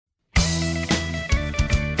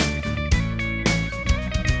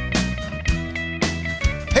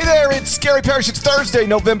It's Gary Parrish. It's Thursday,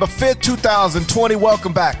 November 5th, 2020.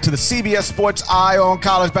 Welcome back to the CBS Sports Eye on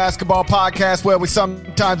College Basketball podcast, where we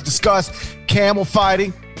sometimes discuss camel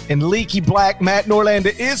fighting and leaky black. Matt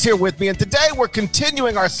Norlander is here with me, and today we're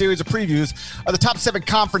continuing our series of previews of the top 7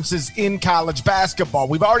 conferences in college basketball.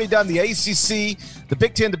 We've already done the ACC, the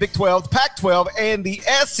Big Ten, the Big 12, the Pac-12, and the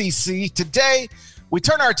SEC. Today, we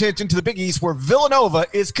turn our attention to the Big East, where Villanova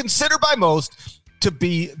is considered by most to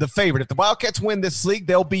be the favorite. If the Wildcats win this league,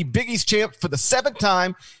 they'll be Big East champ for the 7th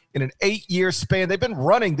time in an 8-year span. They've been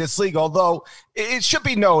running this league, although it should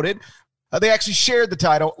be noted, they actually shared the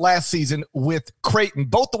title last season with Creighton.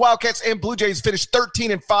 Both the Wildcats and Blue Jays finished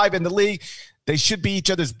 13-5 in the league. They should be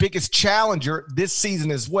each other's biggest challenger this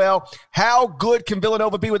season as well. How good can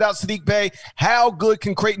Villanova be without Saddiq Bey? How good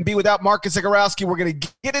can Creighton be without Marcus Zagorowski? We're going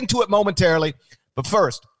to get into it momentarily. But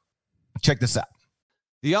first, check this out.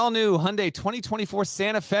 The all-new Hyundai 2024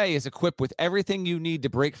 Santa Fe is equipped with everything you need to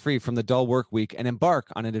break free from the dull work week and embark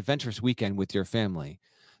on an adventurous weekend with your family.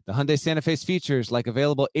 The Hyundai Santa Fe's features like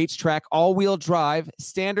available H-Track all-wheel drive,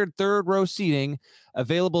 standard third-row seating,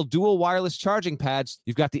 available dual wireless charging pads.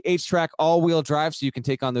 You've got the H-Track all-wheel drive so you can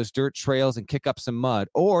take on those dirt trails and kick up some mud.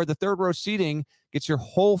 Or the third-row seating gets your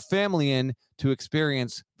whole family in to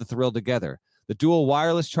experience the thrill together. The dual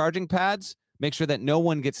wireless charging pads make sure that no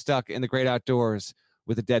one gets stuck in the great outdoors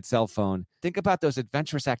with a dead cell phone. Think about those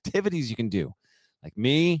adventurous activities you can do, like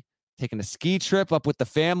me, taking a ski trip up with the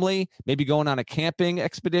family, maybe going on a camping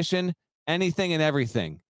expedition, anything and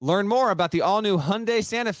everything. Learn more about the all-new Hyundai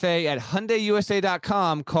Santa Fe at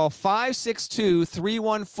HyundaiUSA.com. Call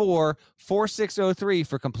 562-314-4603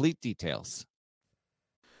 for complete details.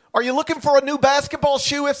 Are you looking for a new basketball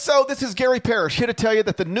shoe? If so, this is Gary Parrish here to tell you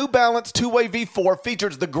that the New Balance 2-Way V4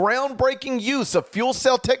 features the groundbreaking use of fuel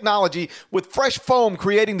cell technology with fresh foam,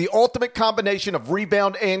 creating the ultimate combination of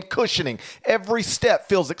rebound and cushioning. Every step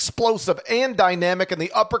feels explosive and dynamic, and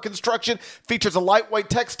the upper construction features a lightweight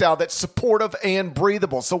textile that's supportive and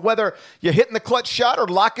breathable. So whether you're hitting the clutch shot or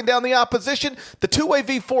locking down the opposition, the 2-Way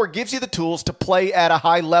V4 gives you the tools to play at a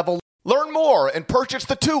high level. Learn more and purchase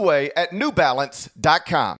the 2-Way at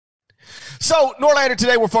newbalance.com. So, Norlander,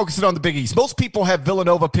 today we're focusing on the Big East. Most people have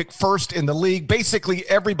Villanova picked first in the league. Basically,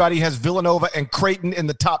 everybody has Villanova and Creighton in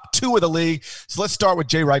the top 2 of the league. So let's start with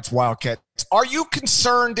Jay Wright's Wildcats. Are you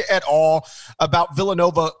concerned at all about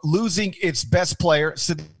Villanova losing its best player,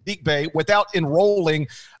 Saddiq Bey, without enrolling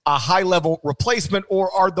a high-level replacement,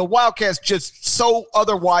 or are the Wildcats just so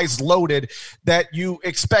otherwise loaded that you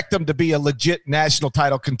expect them to be a legit national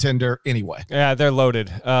title contender anyway? Yeah, they're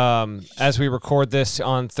loaded. As we record this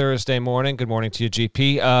on Thursday morning, good morning to you,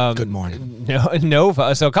 GP. Good morning.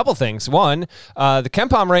 Nova. So a couple things. One, the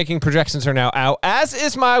KenPom ranking projections are now out, as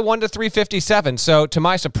is my 1 to 357. So to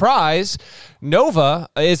my surprise, Nova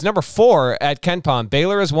is number 4 at KenPom.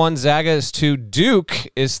 Baylor is 1, Zaga is 2, Duke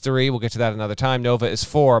is 3. We'll get to that another time. Nova is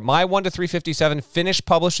 4. My 1 to 357 finished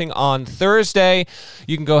publishing on Thursday.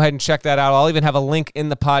 You can go ahead and check that out. I'll even have a link in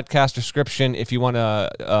the podcast description if you want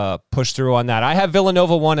to push through on that. I have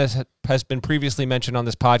Villanova 1, as has been previously mentioned on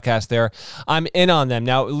this podcast there. I'm in on them.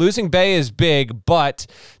 Now, losing Bay is big, but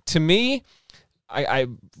to me, I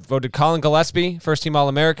voted Colin Gillespie, first-team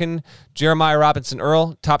All-American. Jeremiah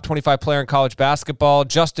Robinson-Earl, top 25 player in college basketball.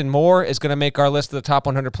 Justin Moore is going to make our list of the top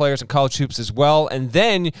 100 players in college hoops as well. And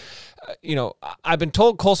then, I've been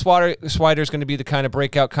told Cole Swider is going to be the kind of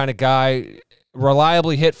breakout kind of guy,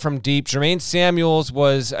 reliably hit from deep. Jermaine Samuels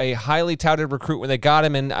was a highly touted recruit when they got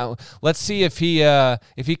him, and let's see if he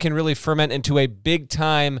can really ferment into a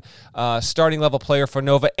big-time starting level player for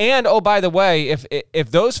Nova. And, oh, by the way,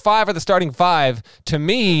 if those 5 are the starting 5, to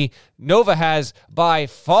me, Nova has by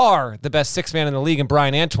far the best 6-man in the league in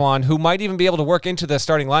Brian Antoine, who might even be able to work into the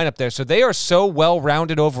starting lineup there. So they are so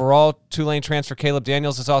well-rounded overall. Tulane transfer Caleb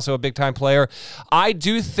Daniels is also a big-time player. I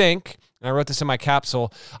do think, and I wrote this in my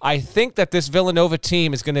capsule, I think that this Villanova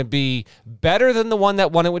team is going to be better than the one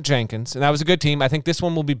that won it with Jenkins, and that was a good team. I think this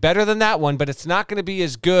one will be better than that one, but it's not going to be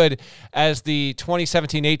as good as the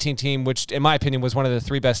 2017-18 team, which, in my opinion, was one of the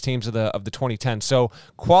 3 best teams of the 2010. So,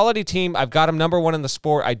 quality team. I've got them number 1 in the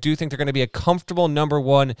sport. I do think they're going to be a comfortable number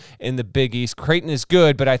 1 in the Big East. Creighton is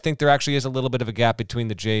good, but I think there actually is a little bit of a gap between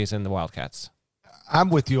the Jays and the Wildcats. I'm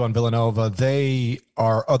with you on Villanova. They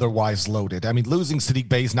are otherwise loaded. I mean, losing Saddiq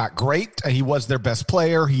Bey is not great. He was their best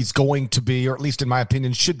player. He's going to be, or at least in my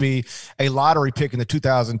opinion, should be a lottery pick in the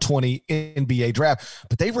 2020 NBA draft.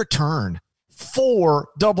 But they return 4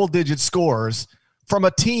 double-digit scores from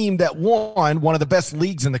a team that won one of the best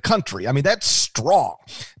leagues in the country. I mean, that's strong.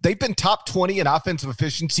 They've been top 20 in offensive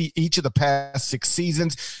efficiency each of the past 6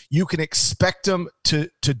 seasons. You can expect them to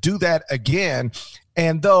do that again.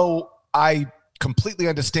 And though I completely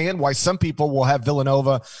understand why some people will have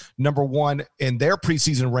Villanova number 1 in their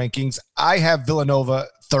preseason rankings. I have Villanova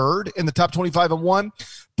 3rd in the top 25 and 1,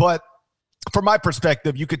 but from my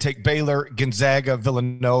perspective, you could take Baylor, Gonzaga,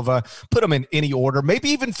 Villanova, put them in any order, maybe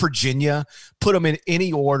even Virginia, put them in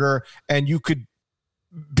any order, and you could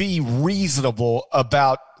be reasonable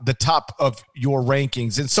about the top of your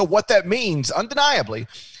rankings. And so what that means, undeniably,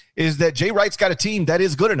 is that Jay Wright's got a team that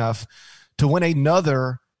is good enough to win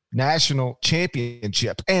another national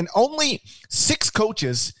championship. And only 6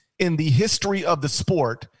 coaches in the history of the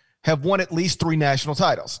sport have won at least 3 national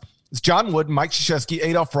titles. It's John Wooden, Mike Krzyzewski,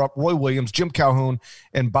 Adolph Rupp, Roy Williams, Jim Calhoun,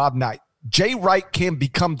 and Bob Knight. Jay Wright can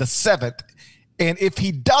become the 7th, and if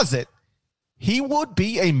he does it, he would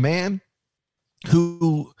be a man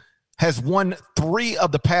who has won 3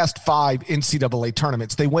 of the past 5 NCAA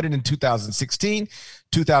tournaments. They won it in 2016,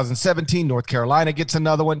 2017. North Carolina gets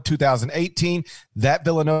another one. 2018, that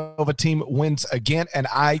Villanova team wins again, and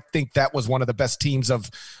I think that was one of the best teams of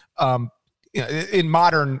in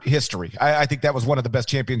modern history. I think that was one of the best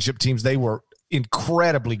championship teams. They were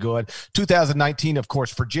incredibly good. 2019, of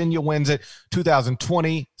course, Virginia wins it.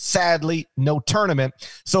 2020, sadly, no tournament.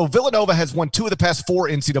 So Villanova has won 2 of the past 4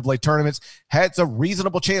 NCAA tournaments, has a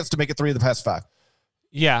reasonable chance to make it 3 of the past 5.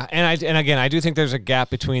 Yeah, and again, I do think there's a gap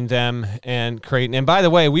between them and Creighton. And by the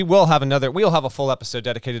way, we'll have a full episode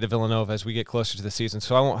dedicated to Villanova as we get closer to the season,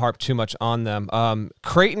 so I won't harp too much on them.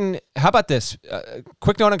 Creighton, how about this?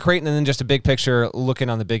 Quick note on Creighton and then just a big picture looking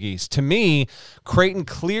on the Big East. To me, Creighton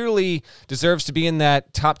clearly deserves to be in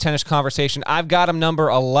that top 10-ish conversation. I've got him number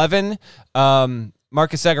 11. Marcus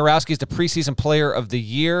Zagorowski is the preseason player of the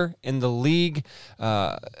year in the league.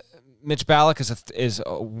 Mitch Ballack is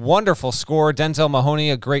a wonderful scorer. Denzel Mahoney,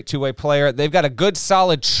 a great two-way player. They've got a good,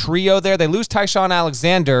 solid trio there. They lose Tyshawn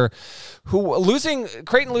Alexander,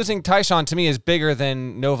 Creighton losing Tyshawn to me is bigger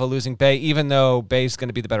than Nova losing Bey, even though Bey's going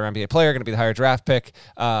to be the better NBA player, going to be the higher draft pick.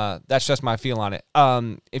 That's just my feel on it.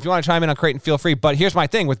 If you want to chime in on Creighton, feel free. But here's my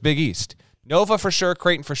thing with Big East. Nova for sure,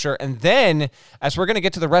 Creighton for sure. And then, as we're going to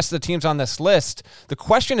get to the rest of the teams on this list, the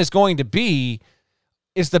question is going to be,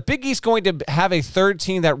 is the Big East going to have a third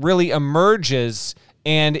team that really emerges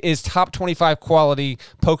and is top 25 quality,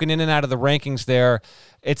 poking in and out of the rankings there?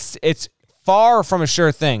 It's far from a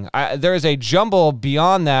sure thing. There is a jumble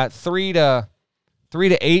beyond that, 3 to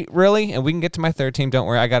 8 really, and we can get to my third team. Don't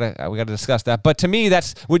worry, we gotta discuss that. But to me,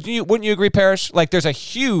 wouldn't you agree, Parrish? Like, there's a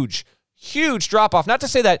huge drop off. Not to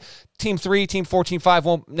say that Team 3, Team 4, Team 5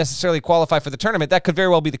 won't necessarily qualify for the tournament. That could very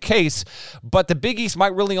well be the case. But the Big East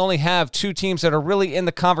might really only have 2 teams that are really in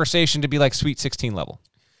the conversation to be like Sweet 16 level.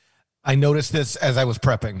 I noticed this as I was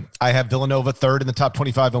prepping. I have Villanova 3rd in the top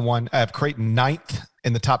 25 and 1. I have Creighton 9th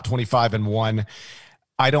in the top 25 and 1.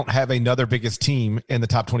 I don't have another biggest team in the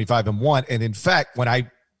top 25 and 1. And in fact, when I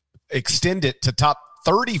extend it to top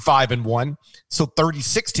 35 and 1, so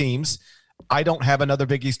 36 teams, I don't have another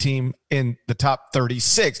Big East team in the top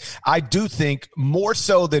 36. I do think more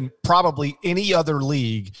so than probably any other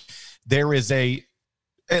league, there is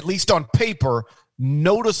at least on paper,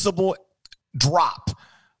 noticeable drop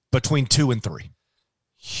between 2 and 3.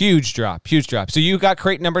 Huge drop. So you got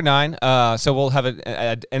Creighton number 9. So we'll have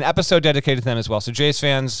an episode dedicated to them as well. So Jays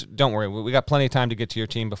fans, don't worry. We got plenty of time to get to your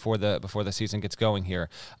team before the season gets going here.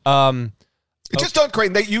 Just on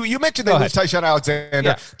Creighton, you mentioned they lose Tyshawn Alexander.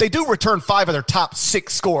 Yeah. They do return 5 of their top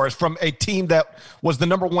 6 scorers from a team that was the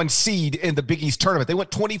number 1 seed in the Big East tournament. They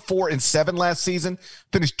went 24-7 last season,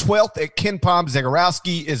 finished 12th at KenPom.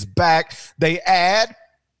 Zagorowski is back. They add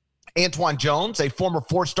Antoine Jones, a former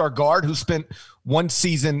 4-star guard who spent 1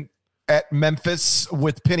 season at Memphis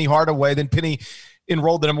with Penny Hardaway. Then Penny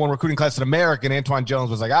enrolled the number 1 recruiting class in America, and Antoine Jones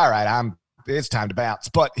was like, all right, it's time to bounce.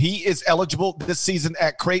 But he is eligible this season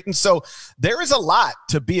at Creighton. So there is a lot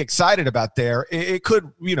to be excited about there. It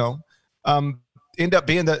could, end up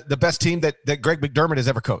being the best team that Greg McDermott has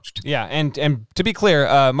ever coached. Yeah, and to be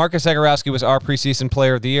clear, Marcus Zagorowski was our preseason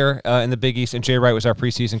player of the year in the Big East, and Jay Wright was our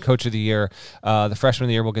preseason coach of the year. The freshman of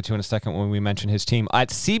the year we'll get to in a second when we mention his team. At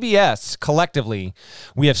CBS, collectively,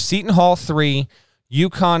 we have Seton Hall 3,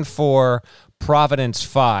 UConn 4, Providence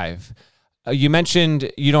 5. You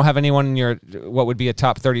mentioned you don't have anyone in your what would be a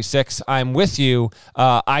top 36. I'm with you.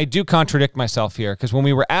 I do contradict myself here because when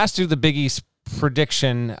we were asked to do the Big East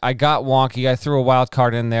prediction, I got wonky. I threw a wild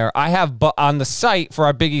card in there. I have on the site for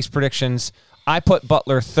our Big East predictions, I put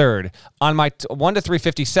Butler 3rd. On my 1 to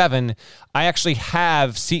 357, I actually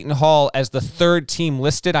have Seton Hall as the 3rd team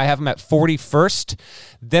listed. I have them at 41st.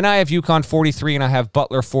 Then I have UConn 43, and I have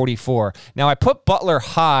Butler 44. Now, I put Butler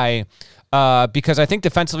high because I think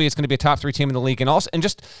defensively it's going to be a top 3 team in the league, and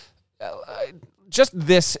just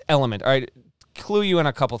this element. All right, clue you in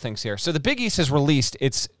a couple things here. So the Big East has released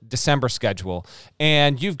its December schedule,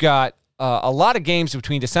 and you've got a lot of games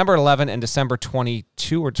between December 11 and December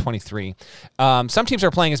 22 or 23. Some teams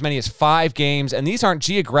are playing as many as 5 games, and these aren't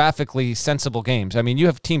geographically sensible games. I mean, you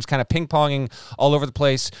have teams kind of ping-ponging all over the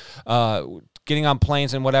place, getting on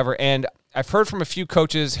planes and whatever, and I've heard from a few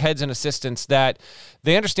coaches, heads, and assistants that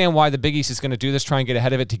they understand why the Big East is going to do this, try and get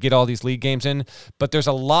ahead of it to get all these league games in. But there's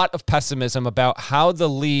a lot of pessimism about how the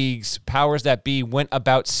league's powers that be went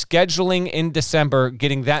about scheduling in December,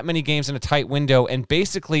 getting that many games in a tight window, and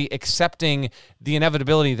basically accepting the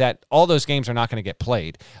inevitability that all those games are not going to get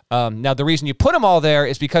played. Now, the reason you put them all there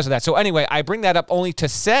is because of that. So anyway, I bring that up only to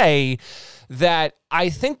say that I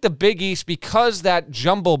think the Big East, because that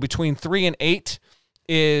jumble between 3 and 8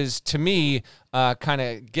 is, to me, kind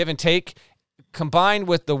of give and take, combined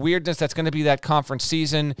with the weirdness that's going to be that conference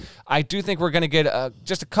season. I do think we're going to get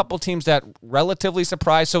just a couple teams that relatively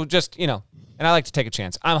surprise. So just, and I like to take a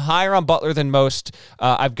chance. I'm higher on Butler than most.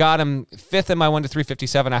 I've got him 5th in my 1 to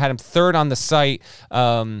 357. I had him 3rd on the site.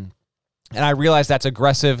 And I realize that's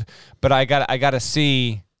aggressive, but I got to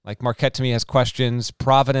see. Like Marquette to me has questions.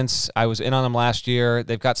 Providence, I was in on them last year.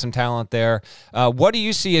 They've got some talent there. What do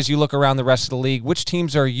you see as you look around the rest of the league? Which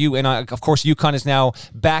teams are you in on? Of course, UConn is now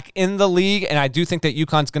back in the league, and I do think that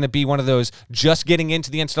UConn's going to be one of those just getting into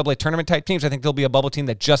the NCAA tournament type teams. I think there'll be a bubble team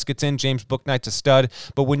that just gets in. James Bouknight's a stud.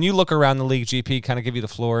 But when you look around the league, GP, kind of give you the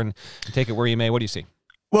floor and take it where you may. What do you see?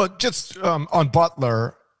 Well, just on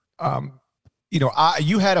Butler,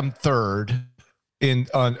 you had him 3rd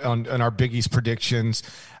on our Big East predictions.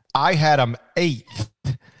 I had him 8th.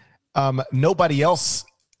 Nobody else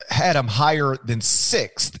had him higher than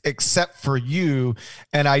 6th except for you.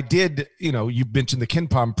 And I did, you mentioned the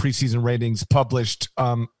KenPom preseason ratings published,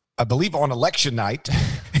 I believe, on election night.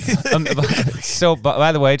 So,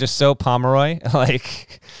 by the way, just so Pomeroy,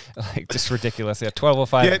 like just ridiculous. Yeah,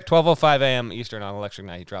 12:05 a.m. Eastern on election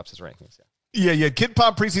night, he drops his rankings. Yeah.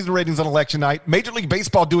 KenPom preseason ratings on election night. Major League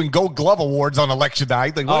Baseball doing Gold Glove awards on election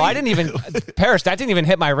night. Like, I didn't even Paris. That didn't even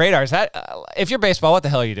hit my radar. Is that if you're baseball, what the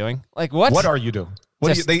hell are you doing? Like, what? What are you doing?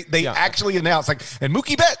 They actually announced and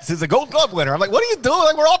Mookie Betts is a Gold Glove winner. I'm like, what are you doing?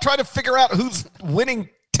 Like, we're all trying to figure out who's winning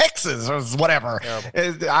Texas or whatever.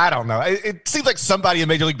 Terrible. I don't know. It seems like somebody in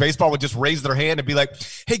Major League Baseball would just raise their hand and be like,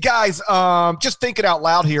 hey, guys, just thinking out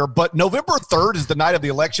loud here, but November 3rd is the night of the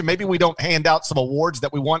election. Maybe we don't hand out some awards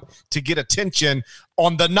that we want to get attention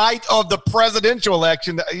on the night of the presidential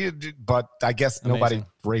election. But I guess nobody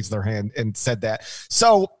raised their hand and said that.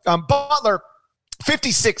 So Butler,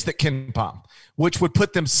 56th at KenPom, which would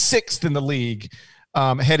put them 6th in the league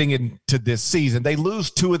heading into this season. They lose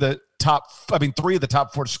 3 of the top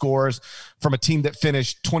 4 scorers from a team that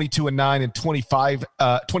finished 22-9 and 25th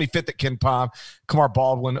at KenPom. Kamar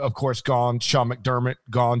Baldwin, of course, gone. Sean McDermott,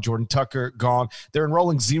 gone. Jordan Tucker, gone. They're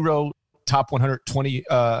enrolling 0 top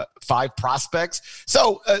 125 prospects.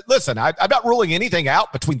 So, listen, I'm not ruling anything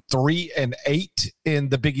out between 3 and 8 in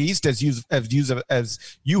the Big East, as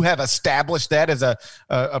you have established that as a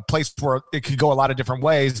place where it could go a lot of different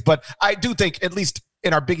ways. But I do think, at least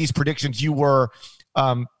in our Big East predictions, you were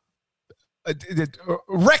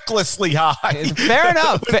recklessly high. Fair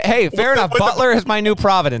enough. Hey, fair enough. Butler is my new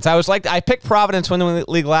Providence. I picked Providence when the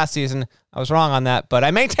league last season. I was wrong on that, but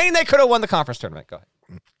I maintain they could have won the conference tournament. Go ahead.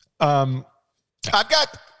 I've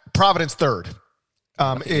got Providence 3rd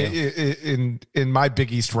in my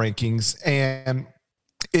Big East rankings, and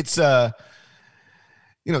it's Ed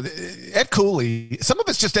Cooley, some of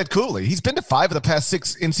it's just Ed Cooley. He's been to 5 of the past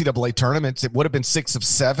 6 NCAA tournaments. It would have been 6 of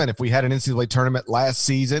 7 if we had an NCAA tournament last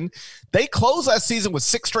season. They closed last season with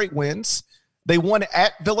 6 straight wins. They won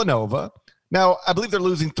at Villanova. Now, I believe they're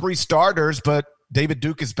losing 3 starters, but David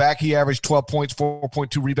Duke is back. He averaged 12 points,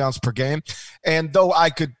 4.2 rebounds per game. And though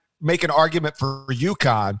I could make an argument for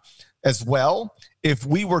UConn as well, if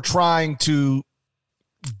we were trying to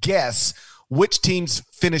guess which teams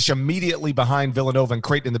finish immediately behind Villanova and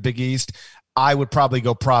Creighton in the Big East, I would probably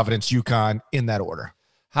go Providence, UConn in that order.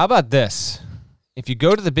 How about this? If you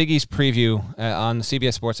go to the Big East preview on the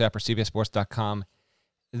CBS Sports app or CBSSports.com,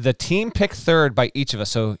 the team picked 3rd by each of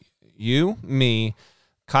us. So you, me,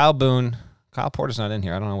 Kyle Boone, Kyle Porter's not in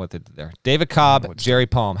here. I don't know what they did there. David Cobb, Jerry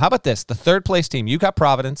Palm. How about this? The 3rd place team. You got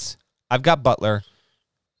Providence. I've got Butler.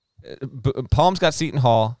 Palm's got Seton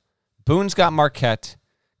Hall. Boone's got Marquette.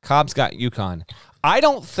 Cobb's got UConn. I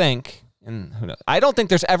don't think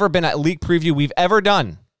there's ever been a league preview we've ever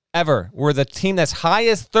done, where the team that's high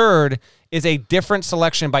as 3rd is a different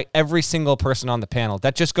selection by every single person on the panel.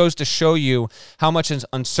 That just goes to show you how much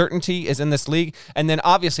uncertainty is in this league. And then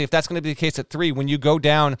obviously, if that's going to be the case at 3, when you go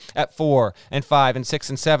down at 4 and 5 and 6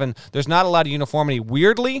 and 7, there's not a lot of uniformity.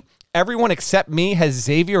 Weirdly, everyone except me has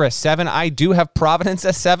Xavier as 7. I do have Providence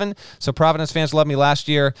as 7. So Providence fans loved me last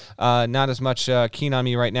year. Not as much keen on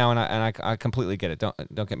me right now, and I completely get it.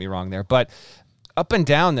 Don't get me wrong there. But up and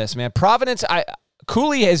down this, man. Providence,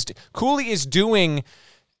 Cooley is doing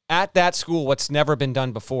at that school what's never been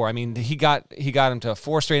done before. I mean, he got him to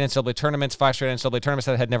 4 straight NCAA tournaments, 5 straight NCAA tournaments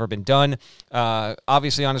that had never been done.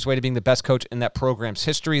 Obviously on his way to being the best coach in that program's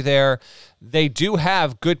history there. They do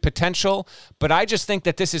have good potential, but I just think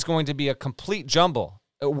that this is going to be a complete jumble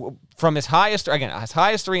from his highest 3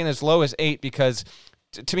 and as low as 8, because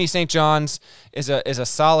to me, St. John's is a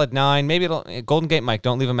solid 9. Maybe Golden Gate, Mike,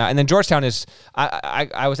 don't leave him out. And then Georgetown is,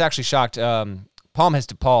 I was actually shocked. Palm has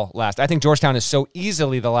DePaul last. I think Georgetown is so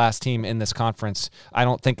easily the last team in this conference. I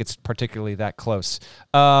don't think it's particularly that close.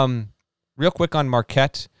 Real quick on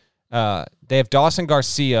Marquette, they have Dawson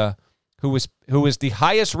Garcia, who was the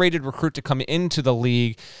highest rated recruit to come into the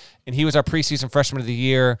league, and he was our preseason freshman of the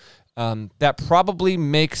year. That probably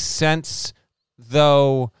makes sense,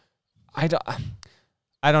 though. I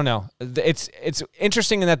don't know. It's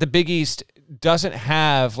interesting in that the Big East doesn't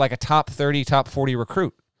have like a top 30, top 40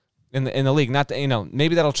 recruit in the league. Not that,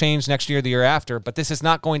 maybe that'll change next year, the year after, but this is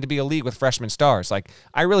not going to be a league with freshman stars. Like,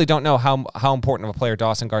 I really don't know how important of a player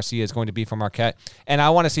Dawson Garcia is going to be for Marquette, and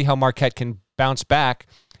I want to see how Marquette can bounce back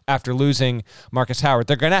after losing Marcus Howard.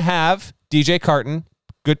 They're going to have DJ Carton,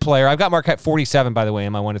 good player. I've got Marquette 47, by the way,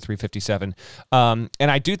 in my 1-357. And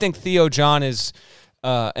I do think Theo John is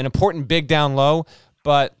an important big down low,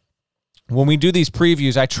 but when we do these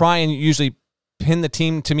previews, I try and usually pin the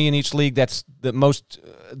team to me in each league that's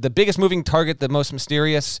the biggest moving target, the most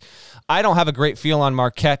mysterious. I don't have a great feel on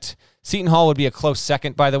Marquette. Seton Hall would be a close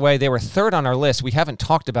second, by the way. They were 3rd on our list. We haven't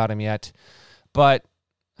talked about him yet. But,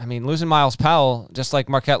 I mean, losing Miles Powell, just like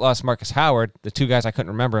Marquette lost Marcus Howard, the 2 guys I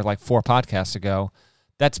couldn't remember like 4 podcasts ago,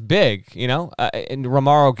 that's big, and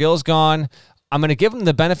Romaro Gill's gone. I'm going to give them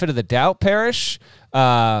the benefit of the doubt, Parrish.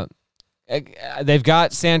 They've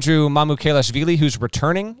got Sandru Mamukelashvili, who's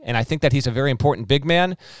returning, and I think that he's a very important big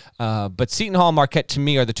man. But Seton Hall and Marquette, to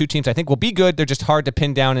me, are the 2 teams I think will be good. They're just hard to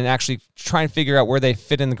pin down and actually try and figure out where they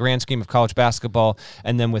fit in the grand scheme of college basketball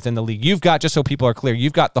and then within the league. You've got, just so people are clear,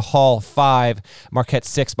 you've got the Hall 5, Marquette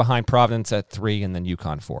 6 behind Providence at 3, and then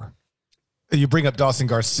UConn 4. You bring up Dawson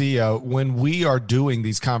Garcia. When we are doing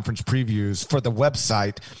these conference previews for the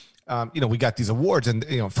website, we got these awards and,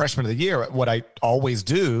 freshman of the year. What I always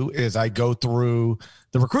do is I go through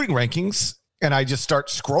the recruiting rankings and I just start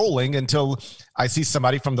scrolling until I see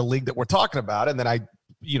somebody from the league that we're talking about. And then I,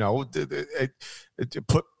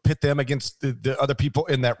 pit them against the other people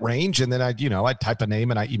in that range. And then I type a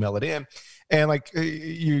name and I email it in. And like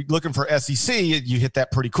you're looking for SEC, you hit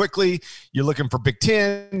that pretty quickly. You're looking for Big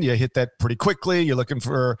 10, you hit that pretty quickly. You're looking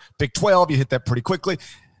for Big 12, you hit that pretty quickly.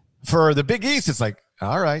 For the Big East, it's like,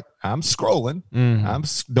 all right, I'm scrolling. I'm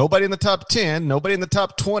nobody in the top 10, nobody in the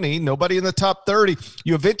top 20, nobody in the top 30.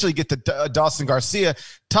 You eventually get to Dawson Garcia,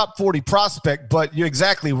 top 40 prospect, but you're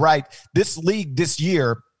exactly right. This league this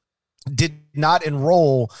year did not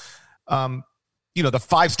enroll, the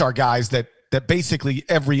 5-star guys that basically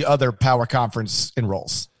every other power conference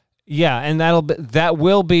enrolls. Yeah, and that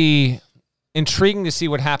will be intriguing to see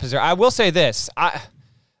what happens there. I will say this.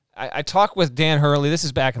 I talked with Dan Hurley. This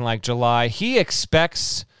is back in like July. He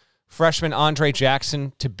expects freshman Andre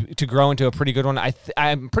Jackson to grow into a pretty good one.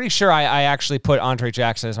 I'm pretty sure I actually put Andre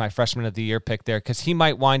Jackson as my freshman of the year pick there because he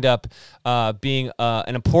might wind up being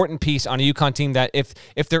an important piece on a UConn team that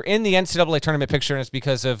if they're in the NCAA tournament picture, and it's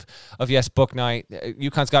because of Book Night.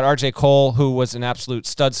 UConn's got RJ Cole, who was an absolute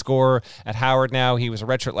stud scorer at Howard now. He was a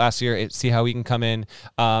redshirt last year. See how he can come in.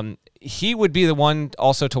 He would be the one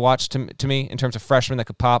also to watch to me in terms of freshmen that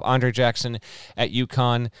could pop. Andre Jackson at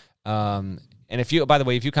UConn. And if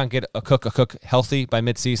UConn get a cook healthy by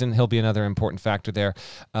midseason, he'll be another important factor there.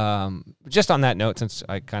 Just on that note, since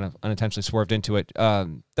I kind of unintentionally swerved into it,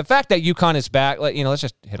 the fact that UConn is back, let's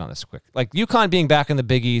just hit on this quick. Like UConn being back in the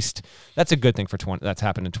Big East, that's a good thing for that's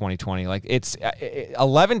happened in 2020. Like it's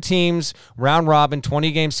 11 teams, round robin,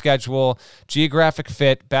 20-game schedule, geographic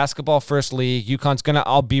fit, basketball first league. UConn's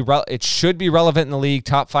it should be relevant in the league,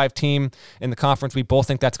 top 5 team in the conference. We both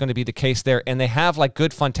think that's going to be the case there, and they have like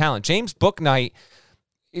good fun talent. James Bouknight.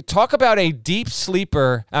 Talk about a deep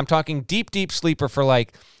sleeper. I'm talking deep sleeper for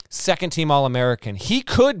like second team All-American. He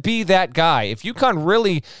could be that guy. If UConn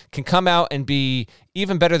really can come out and be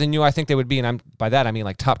even better than you, I think they would be. And by that, I mean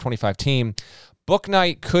like top 25 team.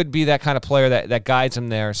 Bouknight could be that kind of player that guides him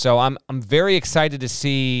there. So I'm very excited to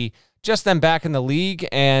see just them back in the league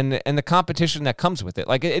and the competition that comes with it.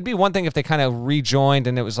 Like, it'd be one thing if they kind of rejoined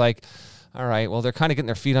and it was like, all right, well, they're kind of getting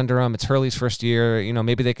their feet under them. It's Hurley's first year.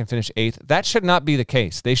 Maybe they can finish 8th. That should not be the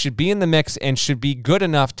case. They should be in the mix and should be good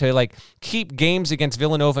enough to, like, keep games against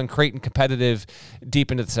Villanova and Creighton competitive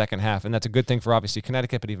deep into the second half. And that's a good thing for, obviously,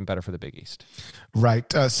 Connecticut, but even better for the Big East. Right.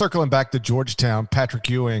 Circling back to Georgetown, Patrick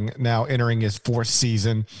Ewing now entering his 4th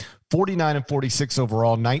season. 49-46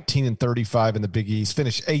 overall, 19-35 in the Big East.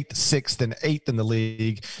 Finished 8th, 6th, and 8th in the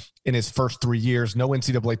league in his first 3 years. No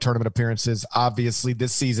NCAA tournament appearances. Obviously,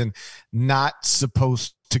 this season not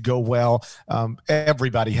supposed to go well.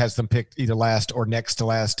 Everybody has them picked either last or next to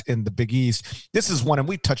last in the Big East. This is one, and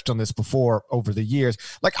we touched on this before over the years.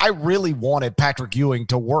 Like, I really wanted Patrick Ewing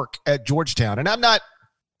to work at Georgetown, and I'm not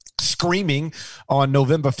screaming on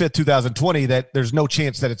November 5th, 2020 that there's no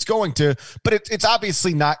chance that it's going to, but it's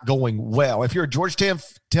obviously not going well. If you're a Georgetown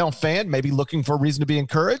fan, maybe looking for a reason to be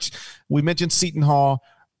encouraged, we mentioned Seton Hall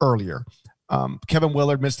earlier. Kevin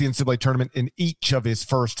Willard missed the NCAA tournament in each of his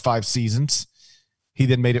first 5 seasons. He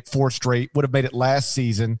then made it 4 straight, would have made it last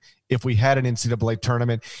season if we had an NCAA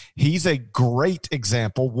tournament. He's a great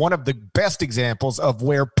example, one of the best examples of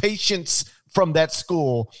where patience from that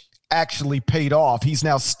school actually paid off. He's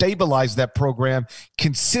now stabilized that program,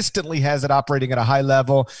 consistently has it operating at a high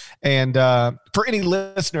level. And for any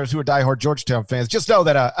listeners who are diehard Georgetown fans, just know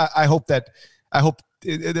that I hope the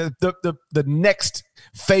next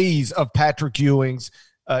phase of Patrick Ewing's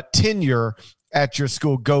tenure at your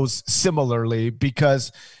school goes similarly,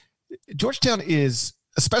 because Georgetown is,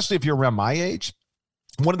 especially if you're around my age,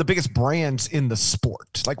 one of the biggest brands in the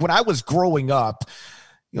sport. Like, when I was growing up,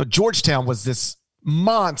 Georgetown was this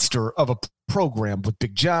monster of a program with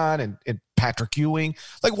Big John and Patrick Ewing.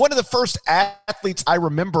 Like, one of the first athletes I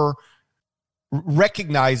remember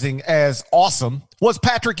recognizing as awesome was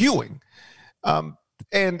Patrick Ewing.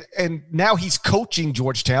 And now he's coaching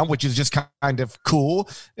Georgetown, which is just kind of cool,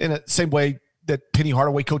 in the same way that Penny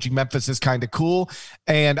Hardaway coaching Memphis is kind of cool.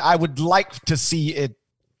 And I would like to see it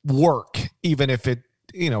work, even if it,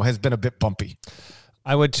 has been a bit bumpy.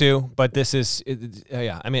 I would too, but this is,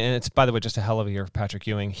 yeah. I mean, and it's, by the way, just a hell of a year for Patrick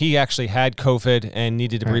Ewing. He actually had COVID and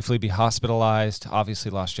needed to briefly be hospitalized. Obviously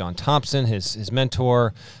lost John Thompson, his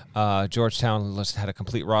mentor. Georgetown just had a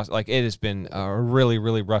complete roster. Like, it has been a really,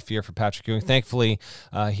 really rough year for Patrick Ewing. Thankfully,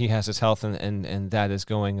 he has his health and that is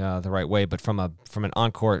going the right way. But from an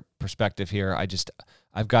on-court perspective here,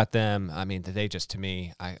 I've got them. I mean, they just, to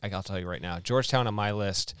me, I'll tell you right now, Georgetown on my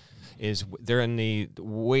list is, they're in the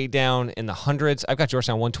way down in the hundreds. I've got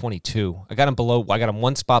Georgetown 122. I got them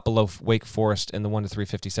one spot below Wake Forest in the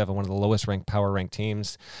 1-357, one of the lowest ranked power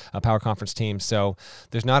teams, power conference teams. So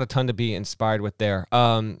there's not a ton to be inspired with there.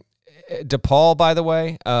 DePaul, by the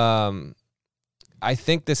way, I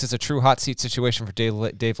think this is a true hot seat situation for Dave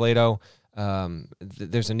Lato.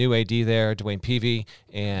 There's a new AD there, Dwayne Peavy,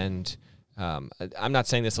 and I'm not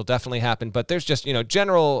saying this will definitely happen, but there's just,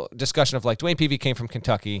 general discussion of, like, Dwayne Peavy came from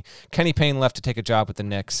Kentucky. Kenny Payne left to take a job with the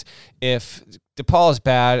Knicks. If DePaul is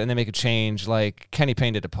bad and they make a change, like Kenny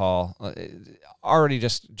Payne to DePaul, already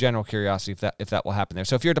just general curiosity if that will happen there.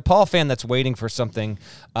 So if you're a DePaul fan that's waiting for something,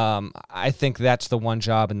 I think that's the one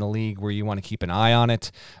job in the league where you want to keep an eye on it.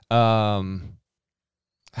 Yeah,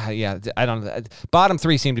 I don't know. Bottom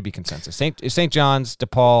 3 seem to be consensus. St. John's,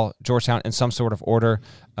 DePaul, Georgetown in some sort of order.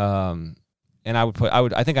 And I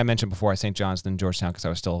think I mentioned before St. John's then Georgetown, because I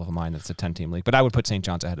was still of a mind that it's a 10-team league. But I would put St.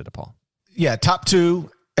 John's ahead of DePaul. Yeah, top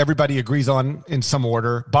 2, everybody agrees on in some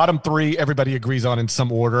order. Bottom 3, everybody agrees on in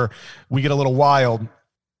some order. We get a little wild.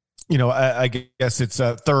 I guess it's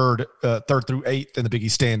third through 8th in the Big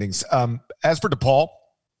East standings. As for DePaul,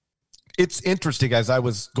 it's interesting, as I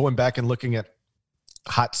was going back and looking at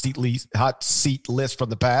hot seat list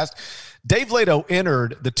from the past. Dave Lato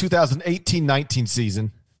entered the 2018-19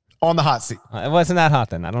 season on the hot seat. It wasn't that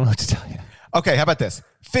hot then. I don't know what to tell you. Okay, how about this?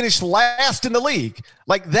 Finished last in the league.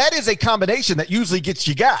 Like, that is a combination that usually gets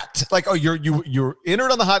you got. Like, oh, you're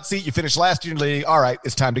entered on the hot seat. You finished last in the league. All right,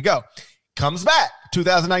 it's time to go. Comes back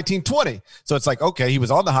 2019-20. So it's like, okay, he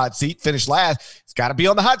was on the hot seat, finished last. He's got to be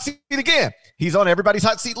on the hot seat again. He's on everybody's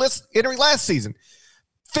hot seat list entering last season.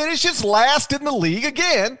 Finishes last in the league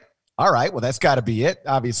again. All right, well, that's got to be it.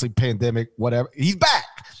 Obviously, pandemic, whatever. He's back.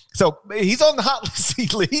 So he's on the hot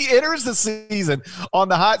seat list. He enters the season on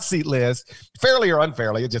the hot seat list, fairly or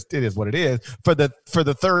unfairly. It is what it is, for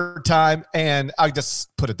the third time. And I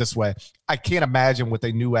just put it this way: I can't imagine with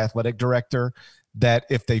a new athletic director that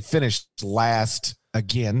if they finished last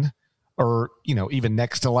again, or even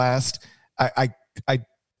next to last, I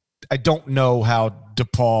I don't know how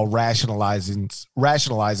DePaul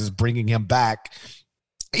rationalizes bringing him back,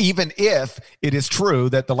 even if it is true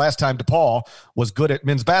that the last time DePaul was good at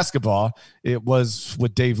men's basketball, it was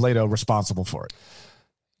with Dave Leto responsible for it.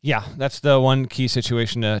 Yeah, that's the one key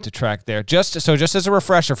situation to track there. Just as a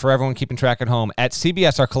refresher for everyone keeping track at home, at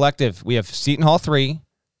CBS, our collective, we have Seton Hall 3,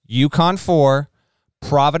 UConn 4,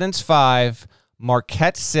 Providence 5,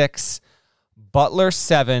 Marquette 6, Butler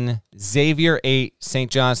 7, Xavier 8, St.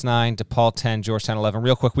 John's 9, DePaul 10, Georgetown 11.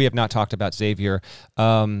 Real quick, we have not talked about Xavier.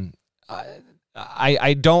 I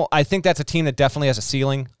think that's a team that definitely has a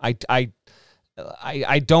ceiling.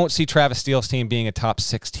 I don't see Travis Steele's team being a top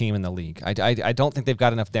 6 team in the league. I don't think they've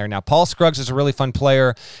got enough there. Now, Paul Scruggs is a really fun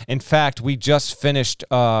player. In fact, we just finished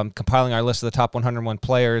compiling our list of the top 101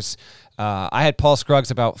 players. I had Paul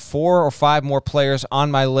Scruggs about 4 or 5 more players on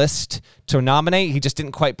my list to nominate. He just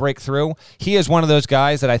didn't quite break through. He is one of those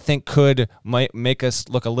guys that I think might make us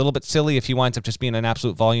look a little bit silly if he winds up just being an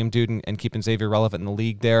absolute volume dude and keeping Xavier relevant in the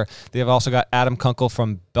league there. They've also got Adam Kunkel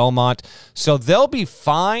from Belmont. So they'll be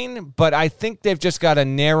fine, but I think they've just got a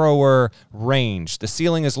narrower range. The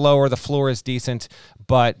ceiling is lower, the floor is decent,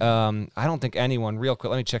 but I don't think anyone, real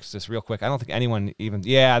quick, let me check this real quick. I don't think anyone even,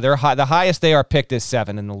 they're high. The highest they are picked is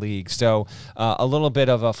 7 in the league. So a little bit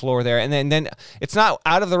of a floor there. And then it's not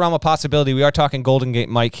out of the realm of possibility. We are talking Golden Gate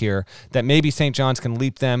Mike here, that maybe St. John's can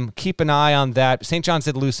leap them. Keep an eye on that. St. John's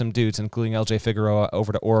did lose some dudes, including LJ Figueroa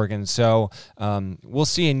over to Oregon. So we'll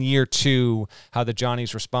see in year 2 how the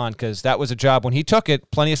Johnnies respond, because that was a job when he took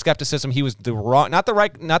it. Plenty of skepticism. He was the wrong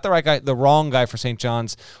guy for St.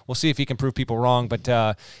 John's. We'll see if he can prove people wrong.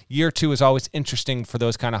 But year 2 is always interesting for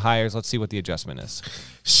those kind of hires. Let's see what the adjustment is.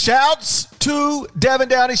 Shouts to Devin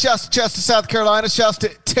Downey. Shouts to Chester, South Carolina. Shouts to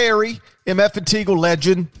Terry, MF and Teagle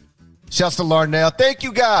legend. Shouts to Larnell. Thank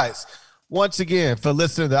you guys once again for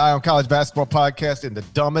listening to the Eye on College Basketball Podcast in the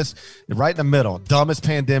dumbest, right in the middle, dumbest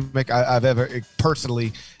pandemic I've ever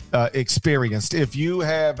personally experienced. If you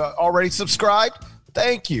have already subscribed,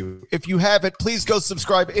 thank you. If you haven't, please go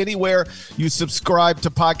subscribe anywhere you subscribe to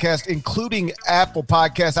podcasts, including Apple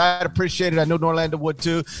Podcasts. I'd appreciate it. I know Norlander would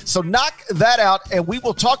too. So knock that out, and we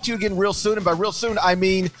will talk to you again real soon. And by real soon, I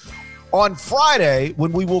mean on Friday,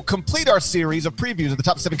 when we will complete our series of previews of the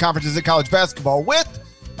top 7 conferences in college basketball with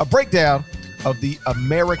a breakdown of the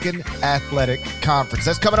American Athletic Conference.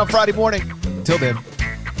 That's coming on Friday morning. Until then,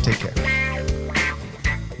 take care.